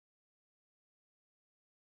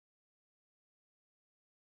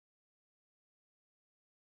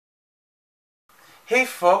Hey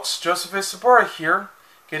folks, Joseph A. Sobora here,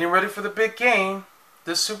 getting ready for the big game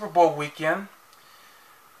this Super Bowl weekend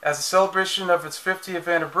as a celebration of its 50th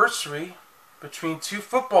anniversary between two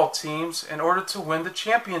football teams in order to win the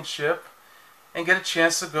championship and get a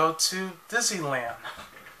chance to go to Disneyland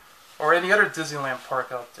or any other Disneyland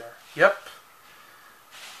park out there. Yep.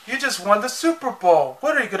 You just won the Super Bowl.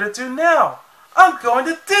 What are you going to do now? I'm going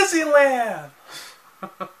to Disneyland!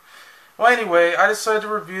 Well, anyway, I decided to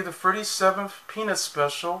review the 37th Peanut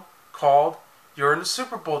special called You're in the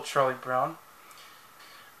Super Bowl, Charlie Brown.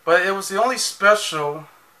 But it was the only special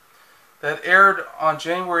that aired on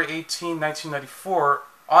January 18, 1994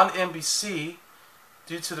 on NBC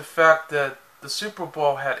due to the fact that the Super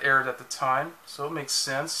Bowl had aired at the time, so it makes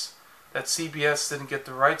sense that CBS didn't get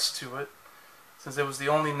the rights to it, since it was the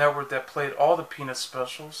only network that played all the Peanut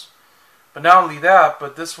specials. But not only that,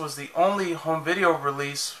 but this was the only home video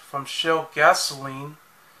release from Shell Gasoline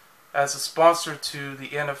as a sponsor to the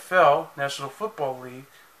NFL, National Football League,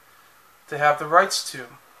 to have the rights to.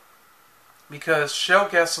 Because Shell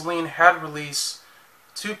Gasoline had released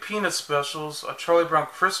two Peanut specials, A Charlie Brown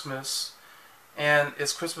Christmas and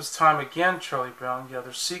It's Christmas Time Again, Charlie Brown,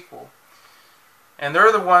 their sequel. And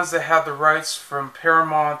they're the ones that had the rights from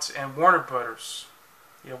Paramount and Warner Brothers,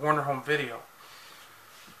 Warner Home Video.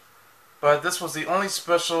 But this was the only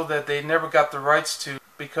special that they never got the rights to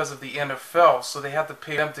because of the NFL, so they had to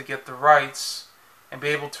pay them to get the rights and be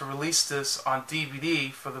able to release this on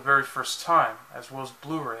DVD for the very first time, as well as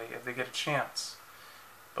Blu-ray if they get a chance.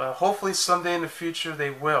 But hopefully someday in the future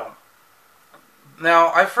they will.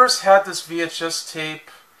 Now, I first had this VHS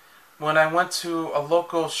tape when I went to a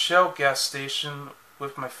local Shell gas station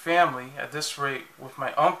with my family, at this rate with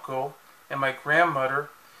my uncle and my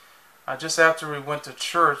grandmother. Just after we went to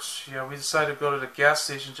church, we decided to go to the gas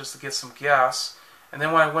station just to get some gas. And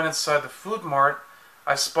then when I went inside the food mart,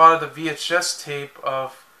 I spotted the VHS tape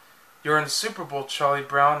of You're in the Super Bowl, Charlie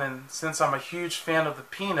Brown, and since I'm a huge fan of the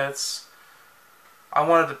Peanuts, I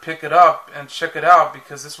wanted to pick it up and check it out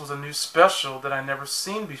because this was a new special that I never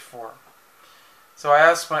seen before. So I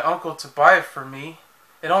asked my uncle to buy it for me.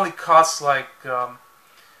 It only cost like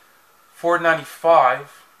 $4.95,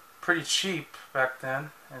 pretty cheap back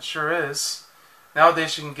then, and sure is.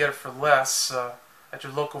 Nowadays you can get it for less at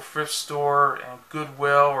your local thrift store and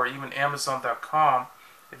Goodwill or even Amazon.com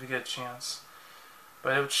if you get a chance.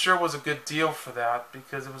 But it sure was a good deal for that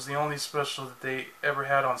because it was the only special that they ever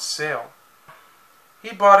had on sale.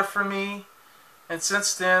 He bought it for me, and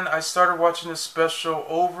since then I started watching this special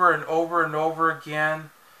over and over and over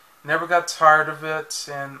again. Never got tired of it,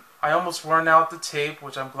 and I almost worn out the tape,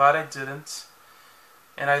 which I'm glad I didn't.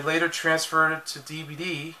 And I later transferred it to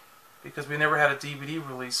DVD because we never had a DVD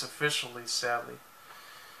release officially, sadly.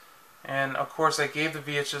 And of course I gave the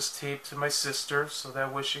VHS tape to my sister so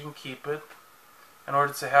that way she can keep it in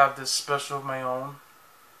order to have this special of my own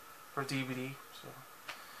for DVD.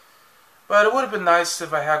 But it would have been nice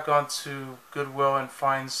if I had gone to Goodwill and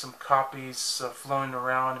find some copies floating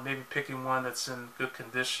around and maybe picking one that's in good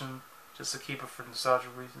condition just to keep it for nostalgia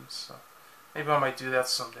reasons. So maybe I might do that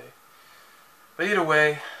someday. But either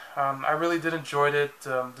way, I really did enjoy it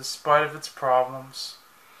despite of its problems.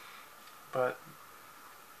 But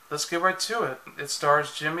let's get right to it. It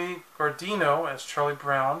stars Jimmy Guardino as Charlie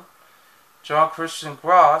Brown, John Christian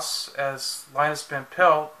Graas as Linus Van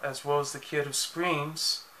Pelt, as well as the kid who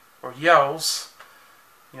screams or yells,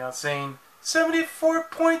 saying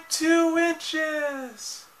 74.2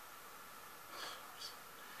 inches.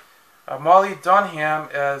 Molly Dunham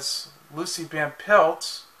as Lucy Van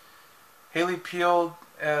Pelt, Haley Peel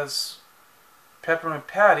as Peppermint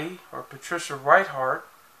Patty or Patricia Reithart,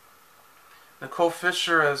 Nicole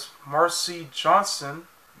Fisher as Marcy Johnson.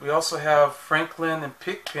 We also have Franklin and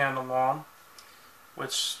Pigpen along,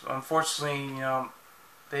 which unfortunately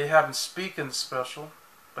they haven't speak in the special,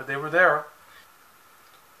 but they were there.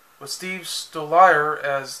 With Steve Stoliar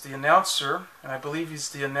as the announcer, and I believe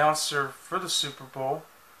he's the announcer for the Super Bowl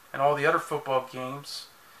and all the other football games.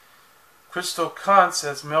 Crystal Kuns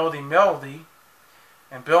as Melody,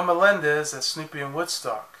 and Bill Melendez as Snoopy and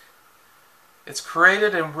Woodstock. It's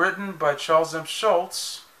created and written by Charles M.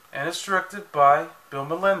 Schulz, and it's directed by Bill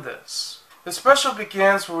Melendez. The special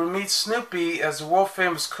begins where we meet Snoopy as the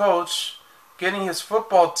world-famous coach, getting his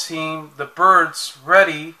football team, the Birds,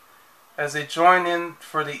 ready as they join in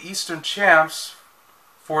for the Eastern Champs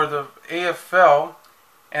for the AFL,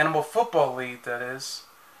 Animal Football League that is,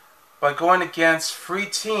 by going against three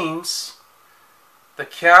teams, the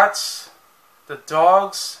Cats, the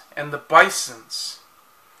Dogs, and the Bisons.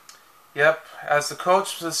 Yep, as the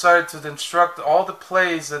coach decided to instruct all the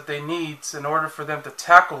plays that they need in order for them to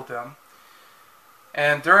tackle them.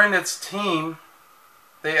 And during its team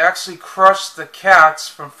they actually crushed the Cats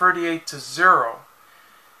from 38-0.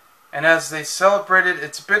 And as they celebrated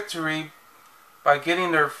its victory by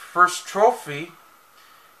getting their first trophy,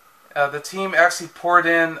 the team actually poured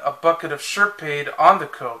in a bucket of Sherpaid on the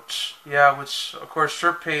coach. Yeah, which, of course,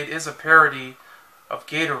 Sherpaid is a parody of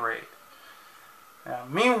Gatorade.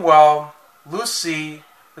 Meanwhile, Lucy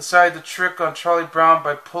decided to trick on Charlie Brown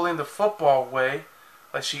by pulling the football away,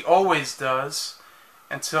 like she always does,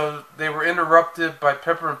 until they were interrupted by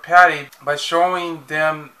Pepper and Patty by showing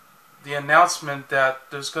them the announcement that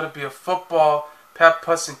there's going to be a football pat,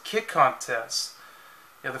 puss, and kick contest.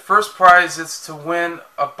 Yeah, the first prize is to win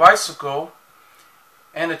a bicycle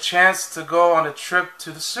and a chance to go on a trip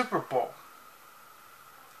to the Super Bowl.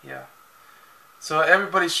 Yeah. So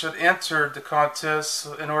everybody should enter the contest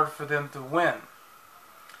in order for them to win.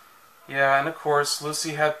 Yeah, and of course,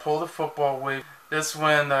 Lucy had pulled the football away. This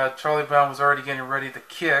when Charlie Brown was already getting ready to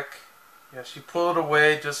kick. Yeah, she pulled it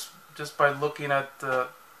away just by looking at the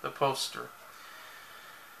poster.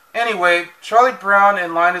 Anyway, Charlie Brown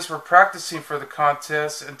and Linus were practicing for the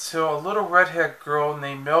contest until a little redhead girl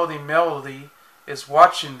named Melody is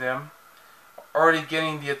watching them, already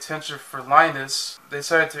getting the attention for Linus. They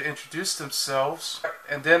decided to introduce themselves,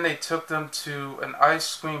 and then they took them to an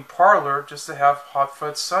ice cream parlor just to have hot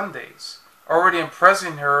fudge sundaes. Already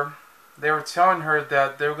impressing her, they were telling her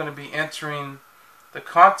that they were going to be entering the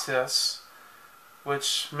contest,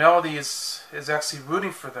 which Melody is actually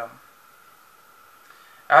rooting for them.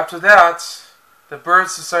 After that, the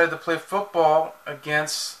Birds decided to play football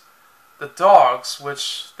against the Dogs,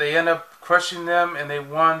 which they ended up crushing them, and they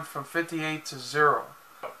won from 58-0.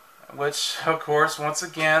 Which, of course, once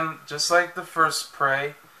again, just like the first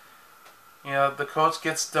prey, the coach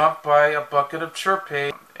gets dumped by a bucket of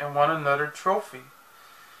Sherpaid and won another trophy.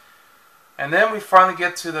 And then we finally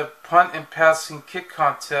get to the punt and passing kick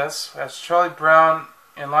contest, as Charlie Brown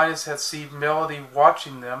and Linus had seen Melody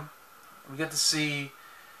watching them. We get to see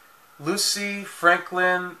Lucy,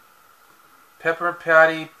 Franklin, Pepper and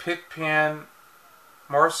Patty, Pigpen,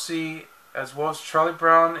 Marcy, as well as Charlie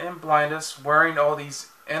Brown and Linus wearing all these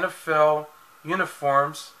NFL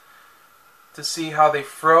uniforms to see how they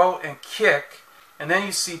throw and kick. And then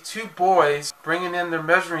you see two boys bringing in their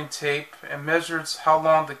measuring tape and measures how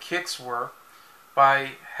long the kicks were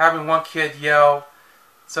by having one kid yell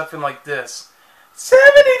something like this: 70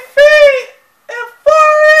 feet and 4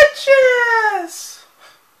 inches!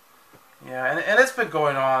 Yeah, and it's been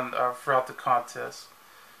going on throughout the contest.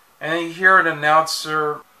 And then you hear an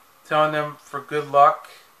announcer telling them for good luck.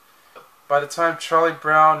 By the time Charlie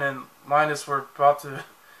Brown and Linus were about to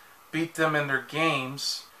beat them in their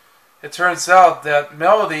games, it turns out that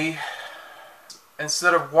Melody,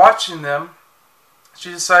 instead of watching them,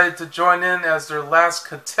 she decided to join in as their last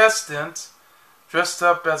contestant, dressed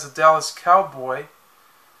up as a Dallas Cowboy,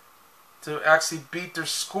 to actually beat their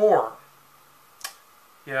score.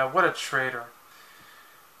 Yeah, what a traitor.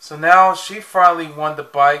 So now she finally won the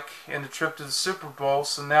bike and the trip to the Super Bowl,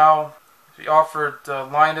 so now she offered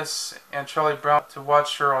Linus and Charlie Brown to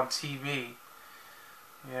watch her on TV.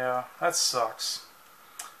 Yeah, that sucks.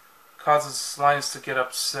 Causes Linus to get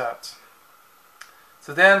upset.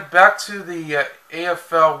 So then back to the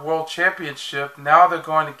AFL World Championship. Now they're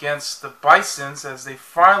going against the Bisons as they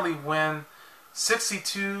finally win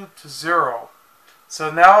 62-0. So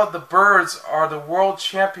now the Birds are the World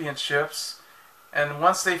Championships, and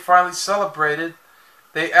once they finally celebrated,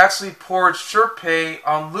 they actually poured Sherpaid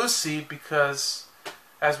on Lucy because,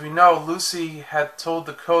 as we know, Lucy had told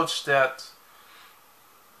the coach that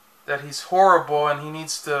he's horrible and he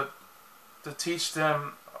needs to teach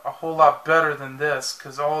them a whole lot better than this,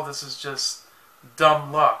 because all of this is just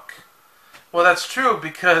dumb luck. Well, that's true,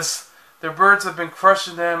 because their Birds have been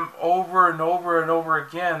crushing them over and over and over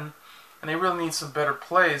again, and they really need some better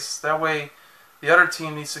plays. That way the other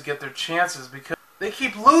team needs to get their chances, because they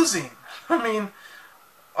keep losing. I mean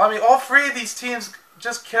all three of these teams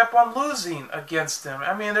just kept on losing against them.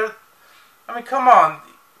 I mean come on.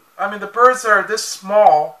 The Birds are this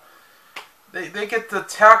small. They get to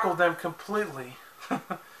tackle them completely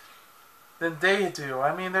than they do.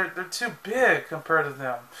 They're too big compared to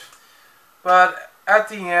them. But at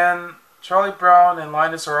the end, Charlie Brown and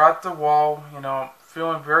Linus are at the wall,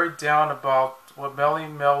 feeling very down about what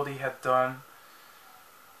Melody had done.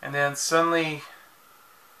 And then suddenly,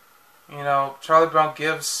 Charlie Brown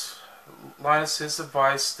gives Linus his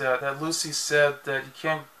advice that Lucy said that you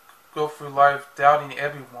can't go through life doubting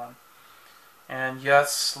everyone. And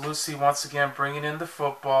yes, Lucy once again bringing in the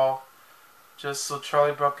football just so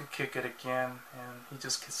Charlie Brown could kick it again. And he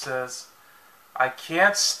just says, "I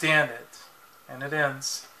can't stand it." And it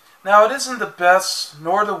ends Now, it isn't the best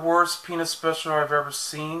nor the worst peanut special I've ever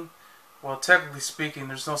seen. Well, technically speaking,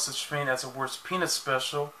 there's no such thing as a worst peanut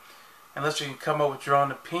special, unless you can come up with your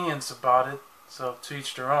own opinions about it, so to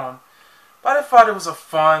each their own. But I thought it was a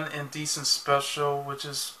fun and decent special, which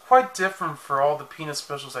is quite different for all the peanut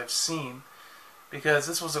specials I've seen, because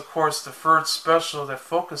this was, of course, the third special that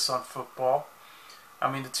focused on football.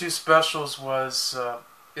 I mean, the two specials was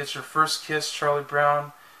It's Your First Kiss, Charlie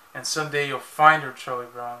Brown, and Someday You'll Find Her, Charlie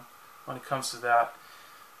Brown, when it comes to that.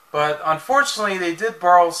 But unfortunately, they did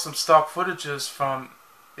borrow some stock footages from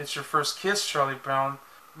It's Your First Kiss, Charlie Brown.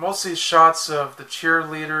 Mostly shots of the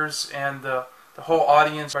cheerleaders and the whole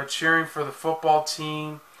audience by cheering for the football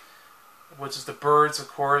team, which is the birds, of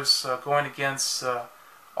course, going against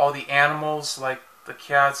all the animals like the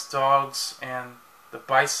cats, dogs, and the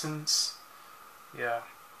bisons. Yeah.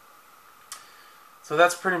 So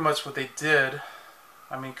that's pretty much what they did.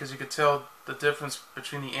 I mean, because you could tell the difference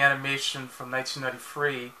between the animation from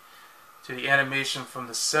 1993 to the animation from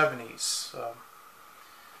the 70s.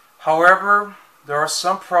 However, there are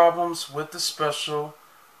some problems with the special,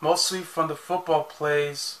 mostly from the football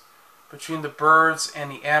plays between the birds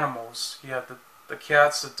and the animals. You have the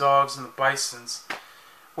cats, the dogs, and the bisons,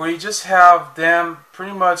 where you just have them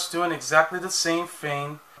pretty much doing exactly the same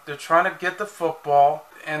thing. They're trying to get the football,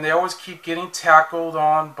 and they always keep getting tackled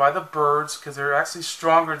on by the birds because they're actually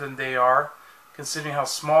stronger than they are, considering how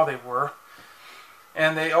small they were.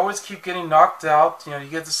 And they always keep getting knocked out. You know, you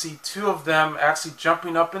get to see two of them actually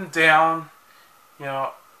jumping up and down, you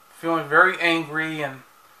know, feeling very angry and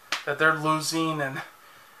that they're losing. And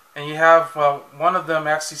you have one of them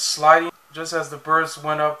actually sliding just as the birds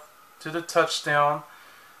went up to the touchdown,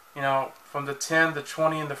 you know, from the 10, the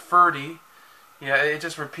 20, and the 30. Yeah, it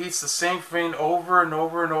just repeats the same thing over and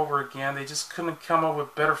over and over again. They just couldn't come up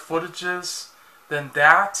with better footages than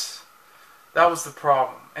that. That was the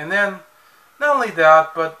problem. And then, not only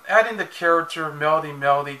that, but adding the character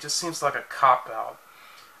Melody just seems like a cop-out.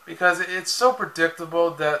 Because it's so predictable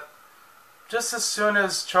that just as soon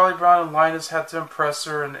as Charlie Brown and Linus had to impress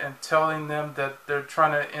her and telling them that they're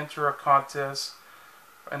trying to enter a contest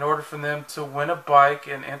in order for them to win a bike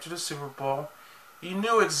and enter the Super Bowl, you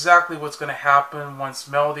knew exactly what's going to happen once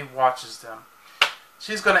Melody watches them.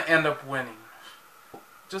 She's going to end up winning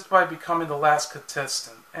just by becoming the last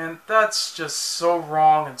contestant. And that's just so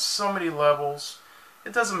wrong in so many levels.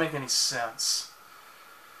 It doesn't make any sense.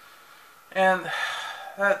 And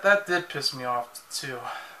that did piss me off too.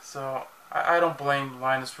 So I don't blame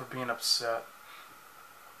Linus for being upset.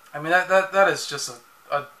 I mean, that is just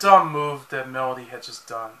a dumb move that Melody had just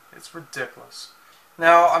done. It's ridiculous.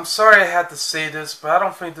 Now, I'm sorry I had to say this, but I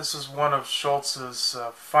don't think this is one of Schulz's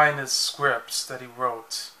finest scripts that he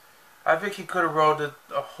wrote. I think he could have wrote it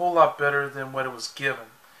a whole lot better than what it was given.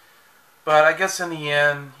 But I guess in the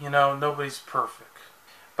end, you know, nobody's perfect.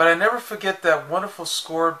 But I never forget that wonderful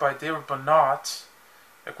score by David Bonnat,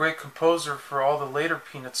 a great composer for all the later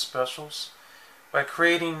Peanut specials, by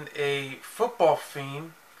creating a football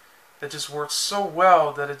theme that just works so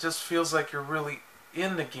well that it just feels like you're really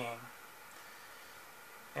in the game.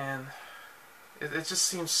 And it just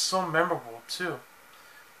seems so memorable too,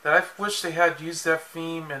 that I wish they had used that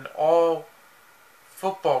theme in all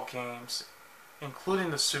football games, including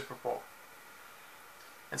the Super Bowl,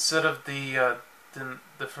 instead of the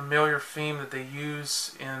familiar theme that they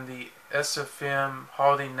use in the SFM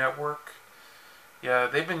Holiday Network. Yeah,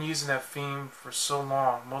 they've been using that theme for so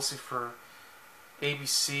long, mostly for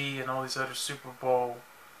ABC and all these other Super Bowl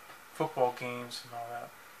football games and all that.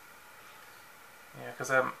 Yeah,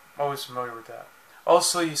 because I'm always familiar with that.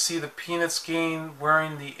 Also, you see the Peanuts gang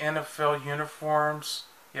wearing the NFL uniforms.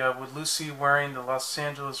 Yeah, with Lucy wearing the Los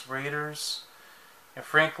Angeles Raiders, and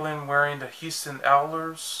Franklin wearing the Houston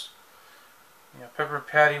Owlers. Yeah, Pepper and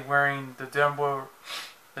Patty wearing the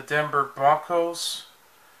Denver Broncos.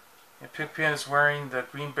 And Pigpen is wearing the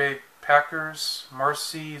Green Bay Packers.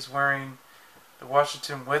 Marcy is wearing the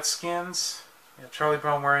Washington Redskins. Yeah, Charlie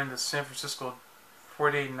Brown wearing the San Francisco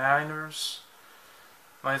 49ers.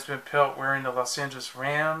 Linus Van Pelt wearing the Los Angeles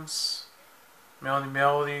Rams.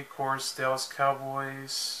 Melody, of course, Dallas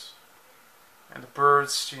Cowboys. And the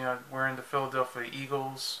Birds, you know, wearing the Philadelphia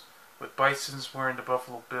Eagles, with Bisons wearing the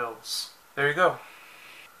Buffalo Bills. There you go.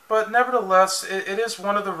 But nevertheless, it is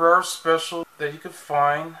one of the rare specials that you could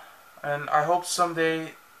find, and I hope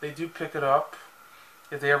someday they do pick it up,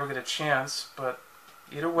 if they ever get a chance. But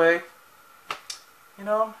either way, you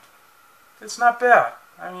know, it's not bad.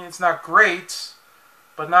 I mean, it's not great,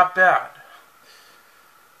 but not bad.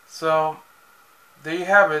 So, there you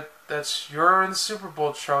have it. That's You're in the Super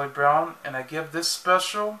Bowl, Charlie Brown, and I give this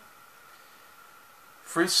special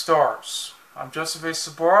 3 stars. I'm Joseph A.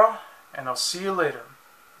 Sobora, and I'll see you later.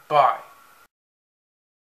 Bye.